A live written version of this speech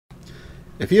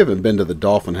If you haven't been to the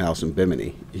Dolphin House in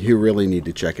Bimini, you really need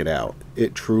to check it out.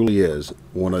 It truly is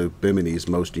one of Bimini's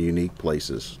most unique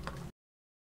places.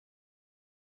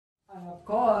 And of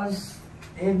course,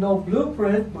 ain't no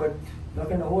blueprint, but look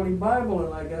in the Holy Bible,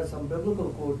 and I got some biblical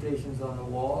quotations on the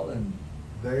wall, and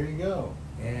there you go.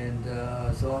 And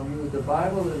so I use the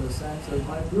Bible in the sense of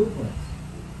my blueprints.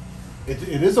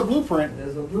 It is a blueprint. It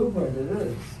is a blueprint, it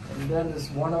is. And then it's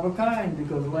one of a kind,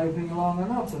 because life ain't long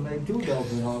enough to make two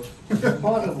Dolphin House. It's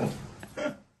impossible.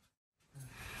 And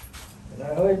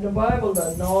I heard in the Bible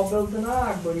that Noah built an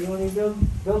ark, but he only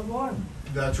built one.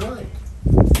 That's right.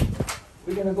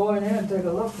 We're going to go in here and take a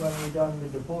look when we're done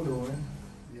with the photoing.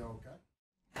 Yeah, okay.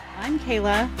 I'm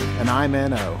Kayla. And I'm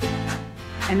Enno.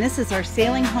 And this is our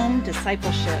sailing home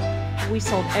DiscipleShip. We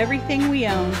sold everything we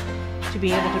owned to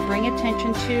be able to bring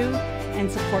attention to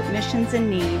and support missions in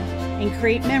need and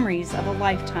create memories of a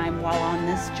lifetime while on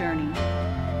this journey.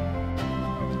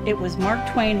 It was Mark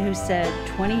Twain who said,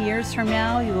 20 years from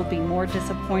now, you will be more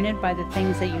disappointed by the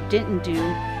things that you didn't do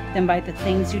than by the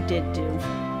things you did do.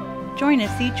 Join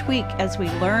us each week as we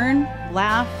learn,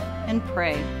 laugh, and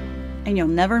pray. And you'll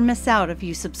never miss out if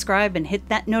you subscribe and hit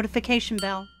that notification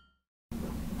bell.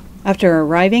 After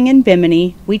arriving in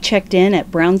Bimini, we checked in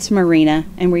at Brown's Marina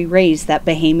and we raised that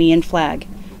Bahamian flag.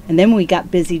 And then we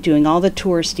got busy doing all the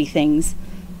touristy things,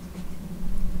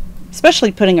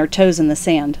 especially putting our toes in the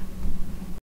sand.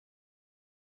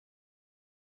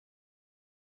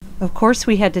 Of course,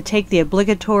 we had to take the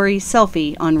obligatory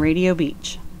selfie on Radio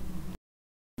Beach.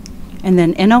 And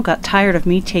then Enno got tired of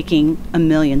me taking a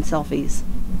million selfies.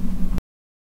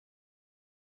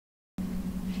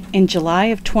 In July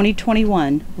of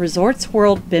 2021, Resorts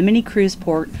World Bimini Cruise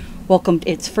Port welcomed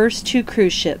its first two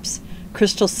cruise ships,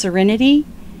 Crystal Serenity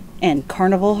and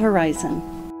Carnival Horizon.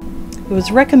 It was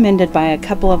recommended by a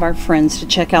couple of our friends to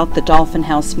check out the Dolphin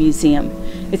House Museum.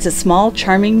 It's a small,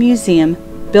 charming museum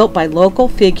built by local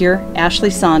figure Ashley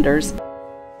Saunders.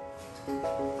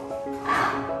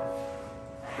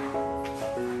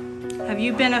 Have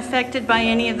you been affected by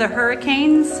any of the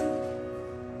hurricanes?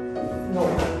 No.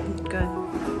 Good.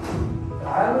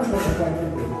 I was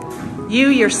affected. You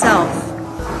yourself.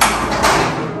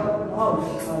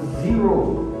 House has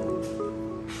zero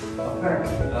effect,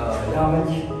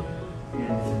 damage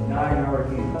in 9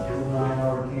 hurricanes, 9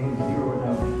 hurricanes, 0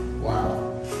 damage. Wow.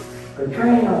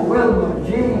 Katrina, Wilma,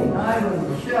 Jean,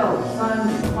 Ivan, Michelle,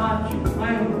 Sandy, Machi,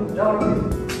 Ivan, Doggy.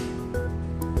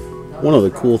 One of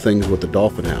the cool things with the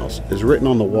Dolphin House is written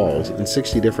on the walls in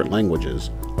 60 different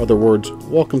languages are the words,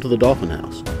 "Welcome to the Dolphin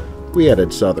House." We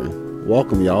added Southern.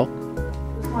 Welcome, y'all.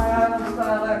 It's my island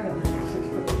style accent.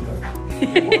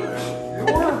 It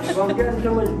works. If I'm getting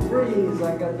too much breeze,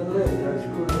 I got the lid. I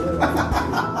screw the lid on.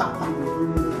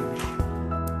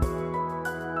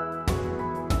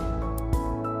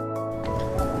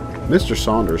 Mr.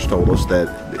 Saunders told us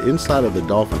that the inside of the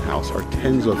Dolphin House are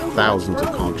tens of thousands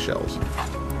of conch shells.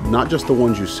 Not just the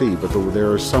ones you see, but there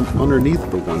are some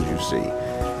underneath the ones you see,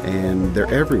 and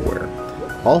they're everywhere.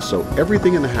 Also,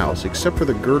 everything in the house, except for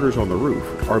the girders on the roof,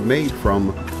 are made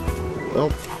from,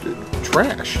 well,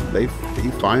 trash. He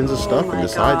finds the stuff and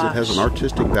decides it has an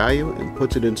artistic value and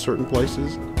puts it in certain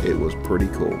places. It was pretty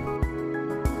cool.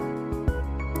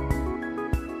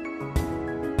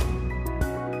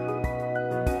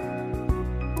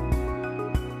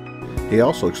 He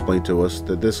also explained to us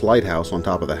that this lighthouse on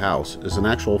top of the house is an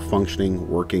actual functioning,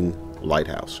 working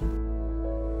lighthouse.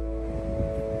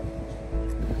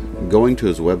 Going to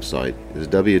his website is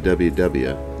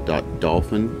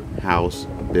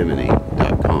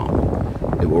www.dolphinhousebimini.com.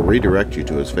 It will redirect you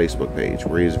to his Facebook page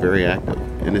where he is very active,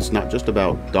 and it's not just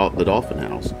about the Dolphin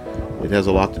House. It has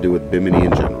a lot to do with Bimini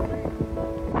in general.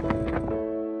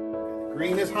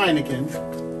 Green is Heineken.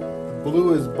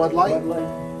 Blue is Bud Light. Bud Light.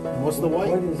 And what's the white?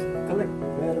 White is Click,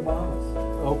 Red of Bahamas.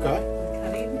 Okay.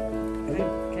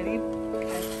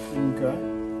 Okay.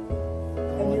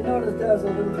 And you notice there's a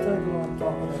little turtle on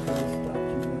top of that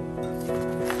statue.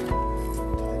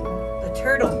 The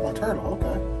turtle. A turtle,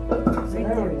 okay. It's an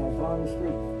herring I found in the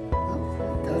street.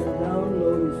 Okay. Down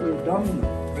low, you see a dummy.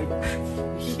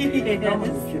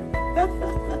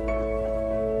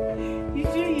 You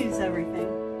do use everything.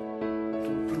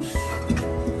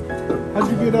 How'd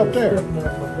you get up there?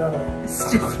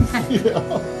 Yeah.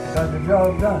 Got the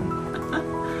job done.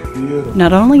 Beautiful.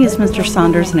 Not only is Mr.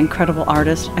 Saunders an incredible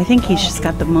artist, I think he's just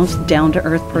got the most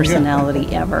down-to-earth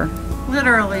personality ever.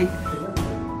 Literally.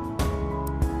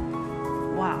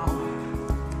 Wow.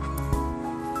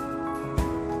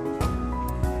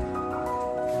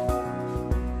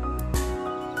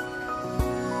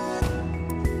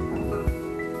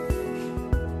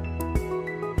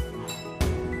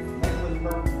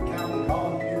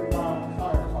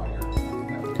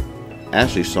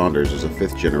 Ashley Saunders is a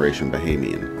fifth-generation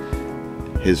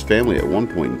Bahamian. His family at one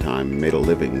point in time made a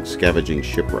living scavenging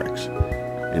shipwrecks,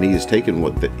 and he has taken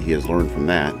what he has learned from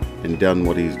that and done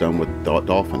what he's done with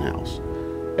Dolphin House.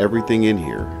 Everything in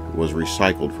here was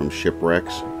recycled from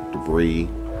shipwrecks, debris,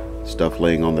 stuff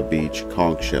laying on the beach,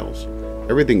 conch shells,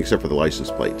 everything except for the license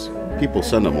plates. People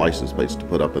send them license plates to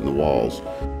put up in the walls.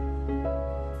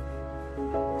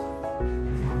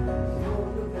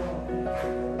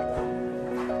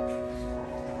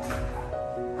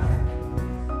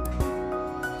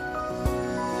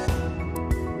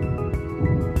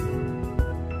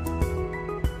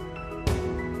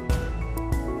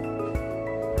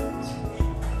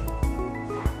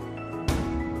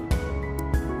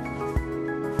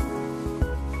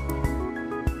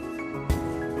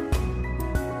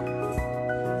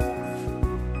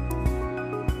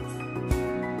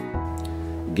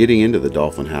 Getting into the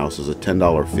Dolphin House is a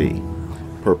 $10 fee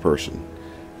per person.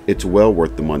 It's well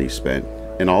worth the money spent,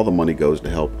 and all the money goes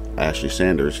to help Ashley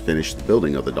Saunders finish the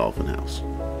building of the Dolphin House.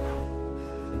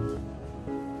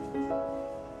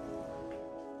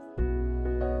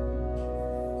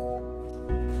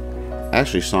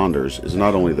 Ashley Saunders is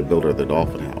not only the builder of the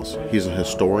Dolphin House, he's a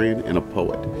historian and a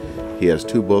poet. He has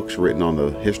 2 books written on the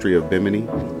history of Bimini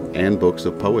and books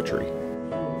of poetry.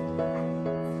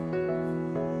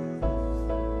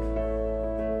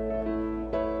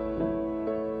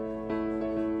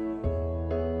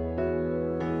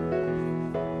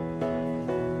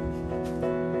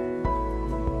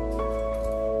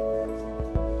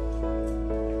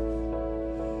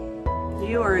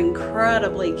 You are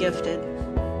incredibly gifted. That's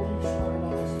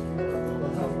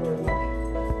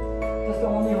the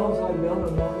only house I built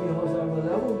and the only house I will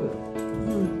ever build.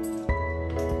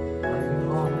 I've been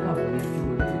long enough to get 2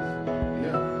 of these.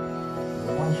 Yeah.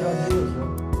 The one-shot deals, huh?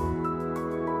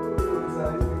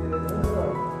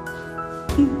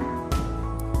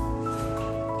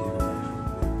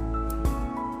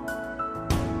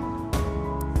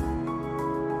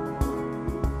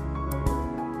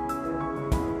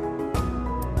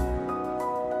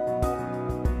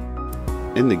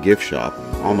 In the gift shop,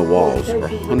 on the walls, are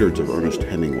hundreds of Ernest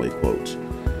Hemingway quotes.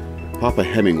 Papa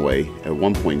Hemingway, at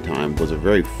one point in time, was a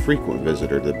very frequent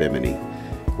visitor to Bimini,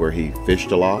 where he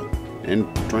fished a lot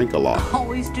and drank a lot.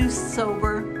 Always do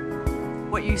sober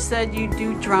what you said you'd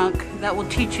do drunk. That will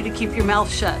teach you to keep your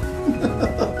mouth shut.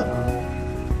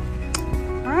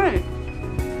 All right.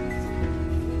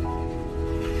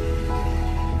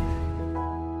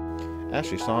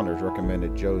 Ashley Saunders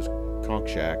recommended Joe's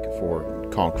Conch Shack for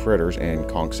conch fritters and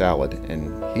conch salad,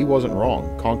 and he wasn't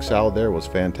wrong. Conch salad there was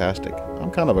fantastic. I'm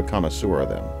kind of a connoisseur of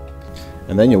them.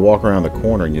 And then you walk around the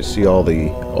corner and you see all the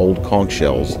old conch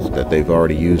shells that they've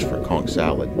already used for conch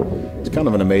salad. It's kind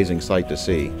of an amazing sight to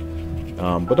see.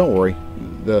 But don't worry,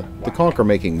 the conch are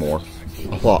making more,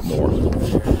 a lot more.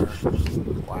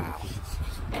 Wow.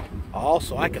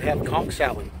 Also, I could have conch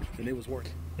salad, and it was worth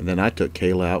it. And then I took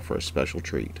Kayla out for a special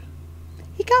treat.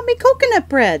 He got me coconut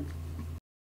bread.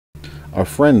 Our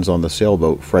friends on the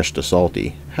sailboat Fresh to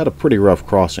Salty had a pretty rough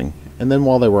crossing, and then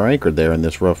while they were anchored there in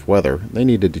this rough weather, they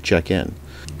needed to check in.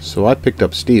 So I picked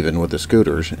up Steven with the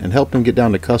scooters and helped him get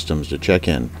down to customs to check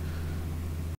in.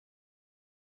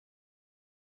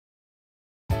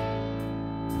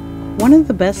 One of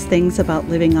the best things about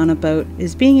living on a boat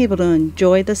is being able to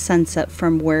enjoy the sunset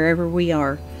from wherever we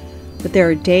are. But there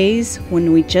are days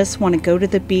when we just want to go to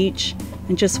the beach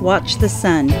and just watch the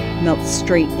sun melt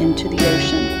straight into the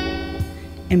ocean.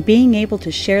 And being able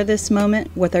to share this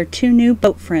moment with our 2 new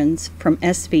boat friends from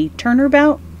SV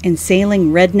Turnabout and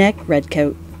Sailing Redneck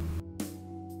Redcoat.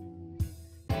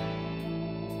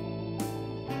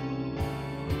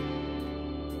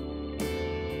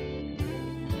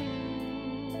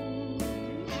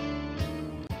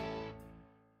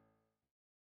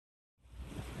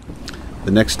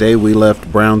 The next day we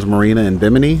left Brown's Marina in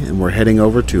Bimini and we're heading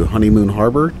over to Honeymoon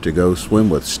Harbor to go swim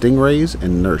with stingrays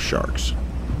and nurse sharks.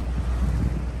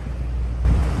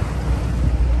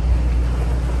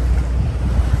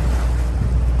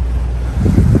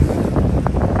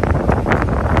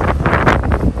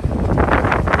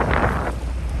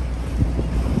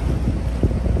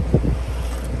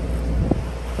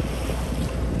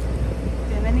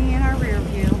 Bimini in our rear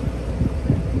view.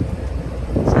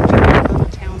 Such a great little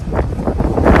town.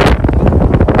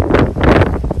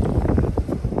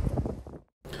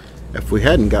 If we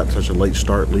hadn't got such a late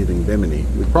start leaving Bimini,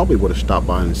 we probably would have stopped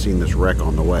by and seen this wreck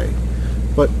on the way.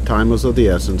 But time was of the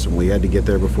essence and we had to get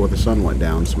there before the sun went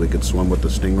down so we could swim with the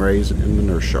stingrays and the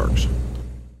nurse sharks.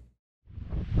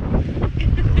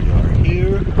 We are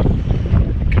here.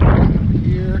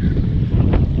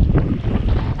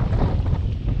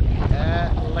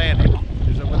 Atlantic.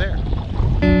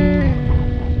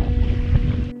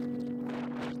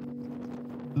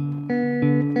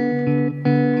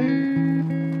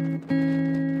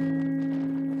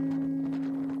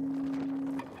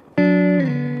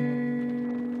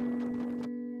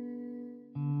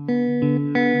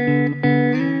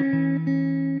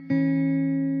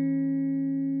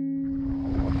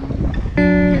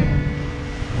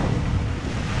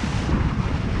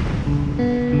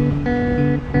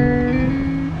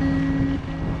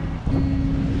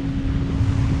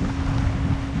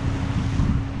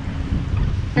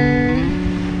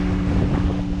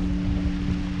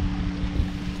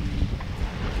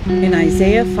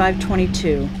 Isaiah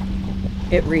 5:22.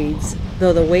 It reads,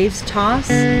 "Though the waves toss,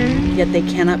 yet they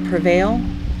cannot prevail.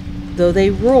 Though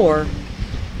they roar,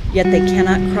 yet they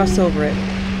cannot cross over it."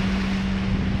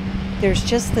 There's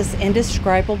just this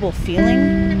indescribable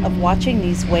feeling of watching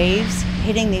these waves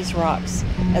hitting these rocks.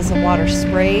 As the water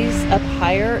sprays up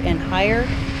higher and higher,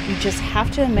 you just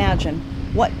have to imagine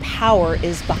what power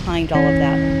is behind all of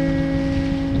that.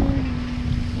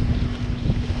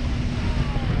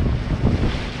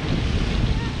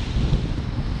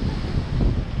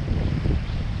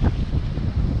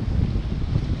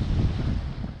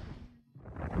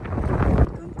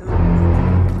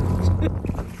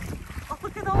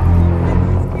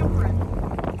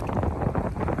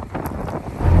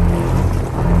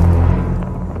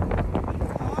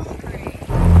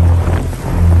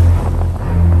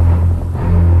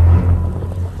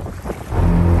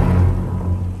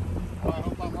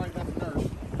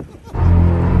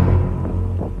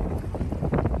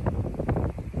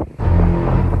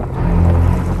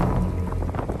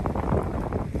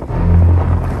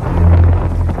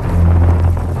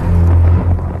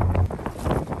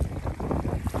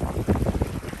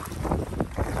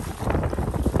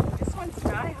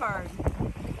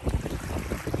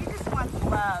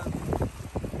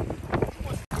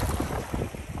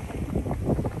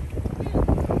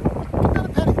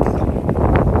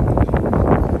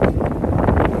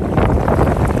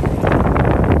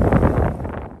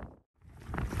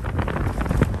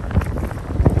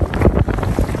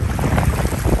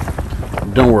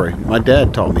 Don't worry, my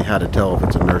dad taught me how to tell if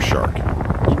it's a nurse shark.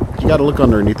 You gotta look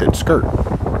underneath its skirt.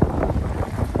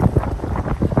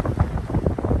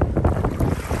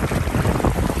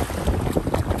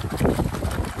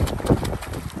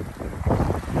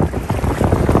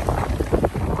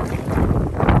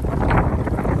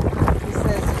 He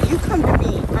says, "You come to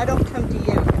me, I don't come to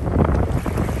you."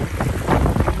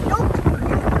 Nope.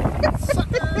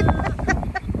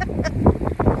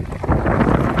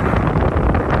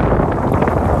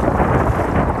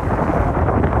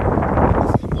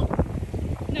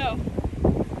 No.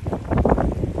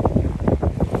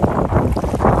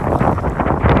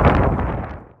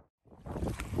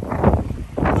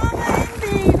 Come on,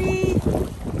 baby.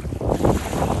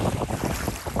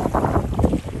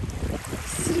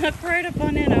 Snuck right up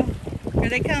on Enno. Here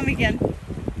they come again.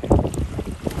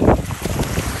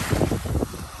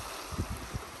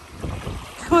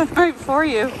 Going right for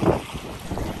you.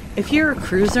 If you're a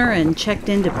cruiser and checked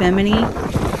into Bimini,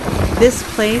 this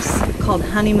place called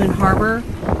Honeymoon Harbor,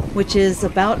 which is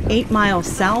about 8 miles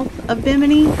south of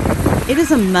Bimini, it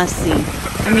is a must-see.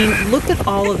 I mean, look at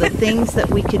all of the things that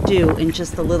we could do in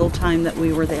just the little time that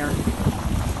we were there.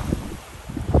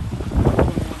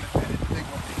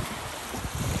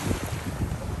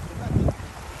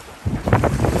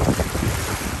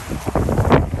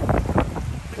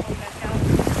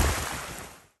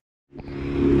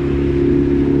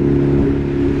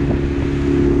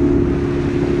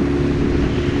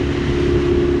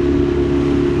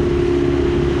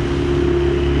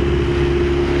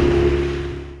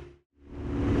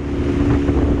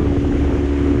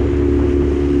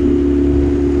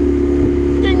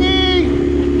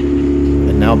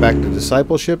 Now back to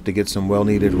DiscipleShip to get some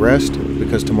well-needed rest,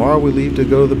 because tomorrow we leave to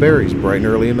go to the Berries bright and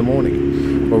early in the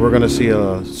morning, where we're going to see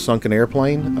a sunken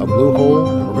airplane, a blue hole,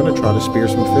 and we're going to try to spear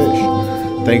some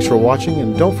fish. Thanks for watching,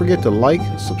 and don't forget to like,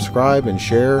 subscribe, and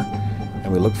share,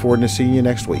 and we look forward to seeing you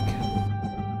next week.